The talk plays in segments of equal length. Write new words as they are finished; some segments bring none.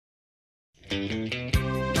Cheers!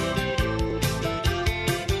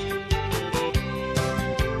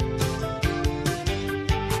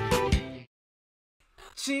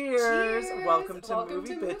 Welcome to Welcome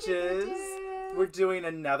Movie to Bitches. MovieBitches. We're doing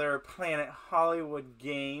another Planet Hollywood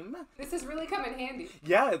game. This has really come in handy.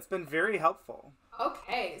 Yeah, it's been very helpful.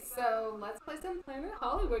 Okay, so let's play some Planet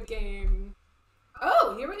Hollywood game.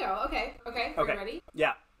 Oh, here we go. Okay. Are you ready?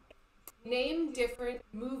 Yeah. Name different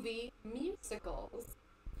movie musicals.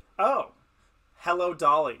 Oh, Hello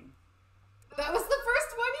Dolly. That was the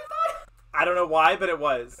first one you thought? I don't know why, but it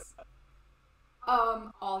was.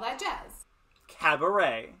 All That Jazz.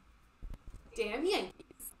 Cabaret. Damn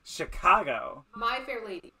Yankees. Chicago. My Fair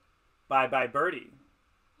Lady. Bye Bye Birdie.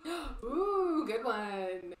 Ooh, good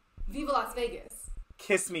one. Viva Las Vegas.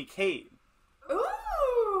 Kiss Me Kate.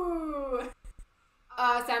 Ooh.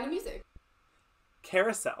 Sound of Music.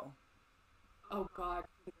 Carousel. Oh God,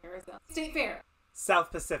 Carousel. State Fair.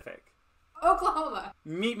 South Pacific. Oklahoma.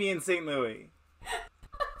 Meet Me in St. Louis.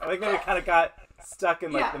 I like that we kind of got stuck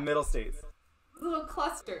in like the middle states. Little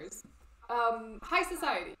clusters. High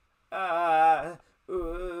Society.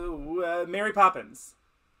 Mary Poppins.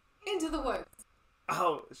 Into the Woods.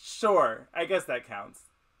 Oh, sure. I guess that counts.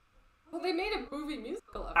 Well, they made a movie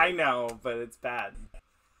musical of it. I know, but it's bad.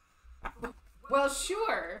 Well,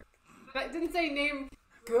 sure. That didn't say name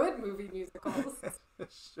good movie musicals.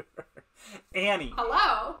 Sure. Annie.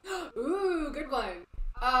 Hello. Ooh, good one.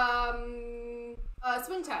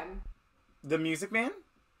 Swing Time. The Music Man?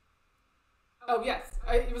 Oh, yes.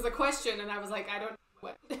 It was a question, and I was like, I don't...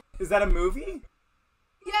 What? Is that a movie?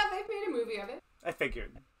 Yeah, they've made a movie of it. I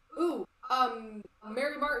figured. Ooh,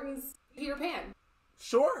 Mary Martin's Peter Pan.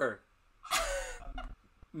 Sure.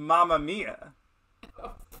 Mamma Mia.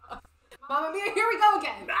 Oh, fuck. Mamma Mia, here we go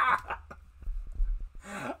again.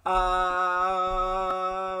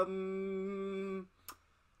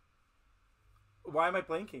 Why am I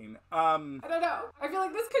blanking? I don't know. I feel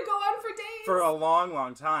like this could go on for days. For a long,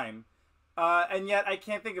 long time. And yet I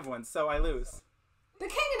can't think of one, so I lose. The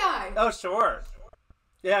King and I. Oh, sure.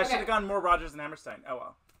 Yeah, I Okay. should have gone more Rodgers and Hammerstein. Oh,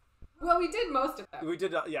 well. Well, we did most of them. We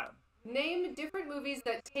did, yeah. Name different movies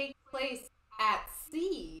that take place at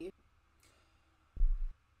sea.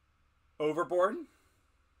 Overboard?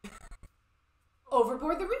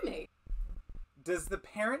 Overboard the remake. Does The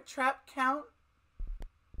Parent Trap count?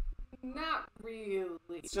 Not really.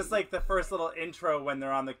 It's just like the first little intro when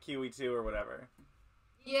they're on the QE2 or whatever.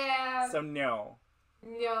 Yeah. So no.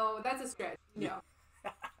 No, that's a stretch. No.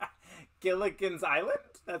 Gilligan's Island?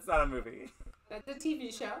 That's not a movie. That's a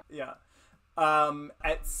TV show. Yeah.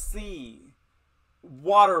 At sea.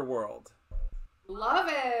 Waterworld. Love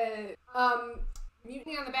it.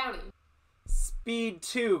 Mutiny on the Bounty. Speed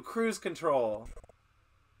 2, Cruise Control.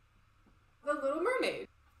 The Little Mermaid.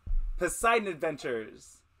 Poseidon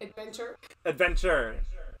Adventures. Adventure.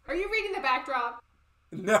 Are you reading the backdrop?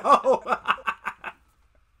 No.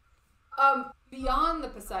 Beyond the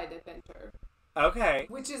Poseidon Adventure. Okay.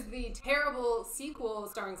 Which is the terrible sequel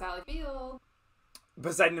starring Sally Field.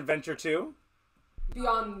 Poseidon Adventure 2?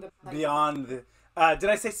 Beyond the Poseidon. Beyond the... did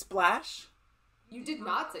I say Splash? You did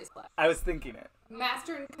not say Splash. I was thinking it.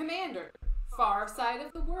 Master and Commander. Far Side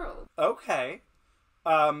of the World. Okay.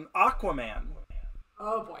 Aquaman.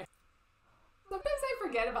 Oh boy. Sometimes I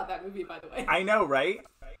forget about that movie, by the way. I know, right?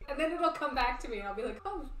 And then it'll come back to me and I'll be like,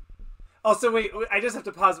 oh. Also, wait, I just have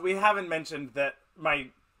to pause. We haven't mentioned that my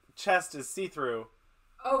chest is see-through.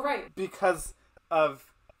 Oh, right. Because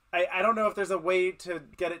of... I don't know if there's a way to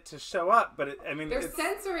get it to show up, but they're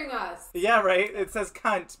censoring us. Yeah, right? It says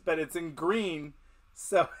cunt, but it's in green,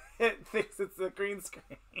 so it thinks it's a green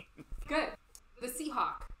screen. Good. The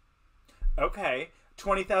Seahawk. Okay.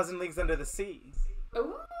 20,000 Leagues Under the Sea.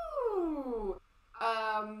 Ooh.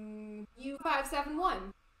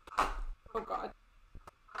 U571. Oh, God.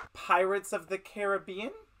 Pirates of the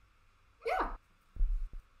Caribbean? Yeah.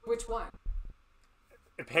 Which one?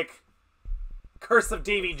 Pick Curse of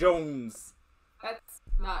Davy Jones. That's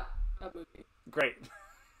not a movie. Great.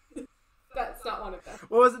 That's not one of them.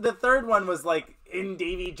 What was it? The third one was like in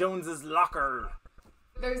Davy Jones's locker.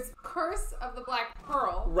 There's Curse of the Black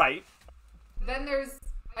Pearl. Right. Then there's,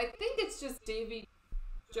 I think it's just Davy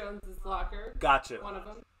Jones's locker. Gotcha. One of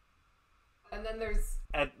them. And then there's...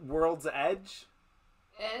 At World's Edge?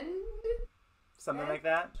 End? Something like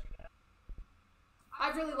that?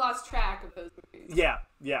 I've really lost track of those movies. Yeah.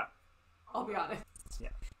 I'll be honest. Yeah.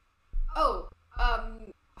 Oh,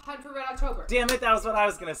 Hunt for Red October. Damn it, that was what I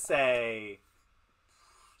was gonna say.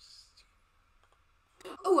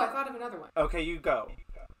 Oh, I thought of another one. Okay, you go.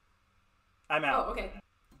 I'm out. Oh, okay.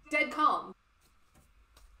 Dead Calm.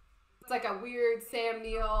 It's like a weird Sam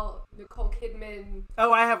Neill, Nicole Kidman.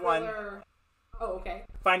 Oh, I have one. thriller. Oh, okay.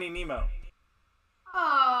 Finding Nemo.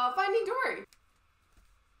 Finding Dory.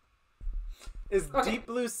 Is Deep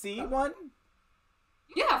Blue Sea one?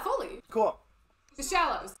 Yeah, fully. Cool. The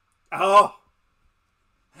Shallows. Oh.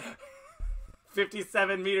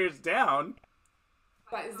 57 meters down.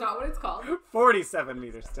 That is not what it's called. 47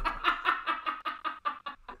 meters down.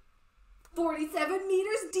 47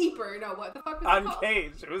 meters deeper. No, what the fuck was it called?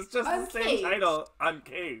 Uncaged. It was just Uncaged. the same title.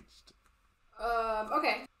 Uncaged.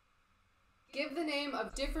 Okay. Give the name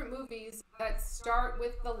of different movies that start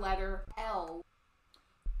with the letter L.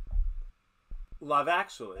 Love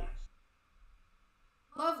Actually.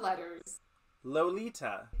 Love Letters.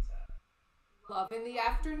 Lolita. Love in the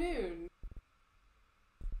Afternoon.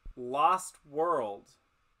 Lost World.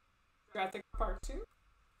 Jurassic Park 2?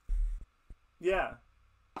 Yeah.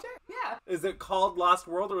 Sure, yeah. Is it called Lost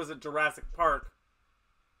World or is it Jurassic Park?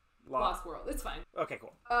 Lost World. It's fine. Okay,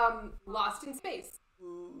 cool. Lost in Space.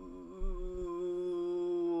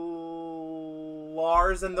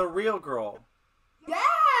 Lars and the Real Girl.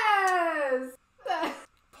 Yes!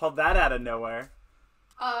 Pulled that out of nowhere.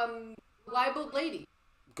 Libeled Lady.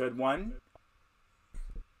 Good one.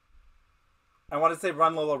 I want to say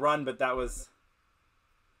Run Lola Run, but that was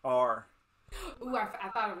R. Ooh, I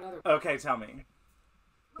thought of another. Okay, tell me.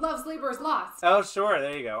 Love's Labor's Lost. Oh, sure.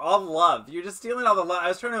 There you go. All love. You're just stealing all the love. I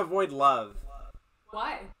was trying to avoid love.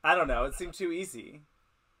 Why? I don't know. It seemed too easy.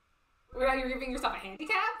 Well, you're giving yourself a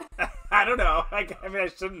handicap? I don't know. I mean, I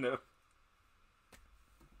shouldn't have.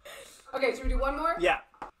 Okay, should we do one more? Yeah.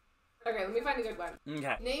 Okay, let me find a good one.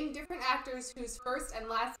 Okay. Name different actors whose first and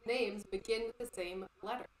last names begin with the same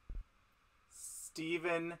letter.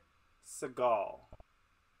 Steven Seagal.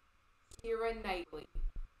 Keira Knightley.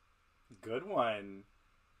 Good one.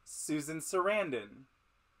 Susan Sarandon.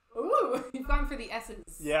 Ooh, you've gone for the S's.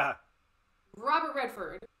 Yeah. Robert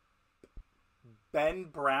Redford. Ben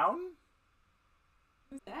Brown?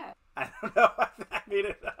 Who's that? I don't know. I made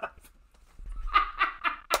it up.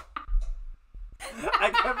 I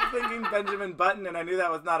kept thinking Benjamin Button, and I knew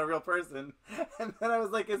that was not a real person. And then I was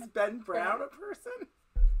like, is Ben Brown a person?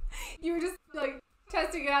 You were just, like,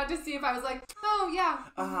 testing it out to see if I was like, oh, yeah.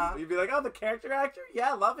 Uh-huh. You'd be like, oh, the character actor?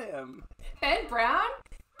 Yeah, love him. Ben Brown?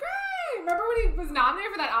 Great! Remember when he was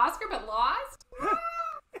nominated for that Oscar but lost?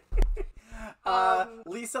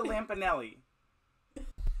 Lisa Lampanelli.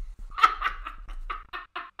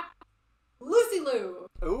 Lucy Liu.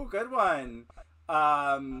 Ooh, good one.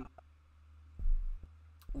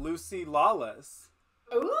 Lucy Lawless.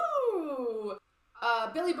 Ooh.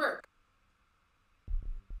 Billy Burke.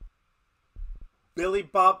 Billy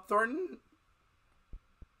Bob Thornton?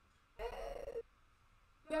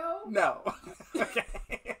 No. No. Okay.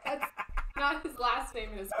 That's not his last name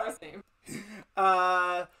and his first name.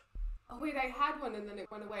 Uh, Oh, wait, I had one and then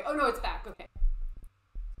it went away. Oh, no, it's back. Okay.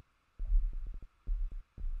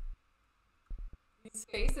 These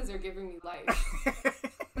faces are giving me life.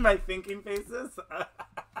 my thinking faces?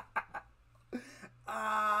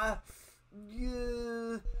 Yeah,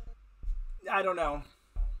 I don't know.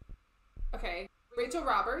 Okay. Rachel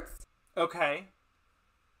Roberts. Okay.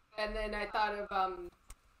 And then I thought of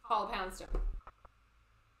Paula Poundstone.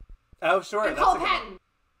 Oh, sure. And That's Paul a good Patton. one.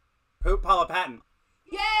 Who? Paula Patton.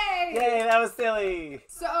 Yay! Yay, that was silly.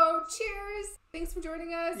 So, cheers. Thanks for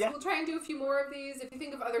joining us. Yeah. We'll try and do a few more of these. If you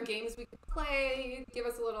think of other games we could play, give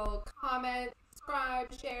us a little comment, subscribe,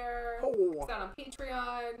 share. Oh. It's out on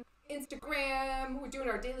Patreon, Instagram. We're doing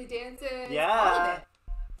our daily dances. Yeah. All of it.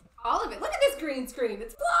 All of it. Look at this green screen.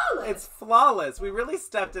 It's flawless. It's flawless. We really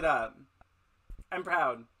stepped it up. I'm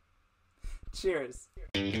proud. Cheers.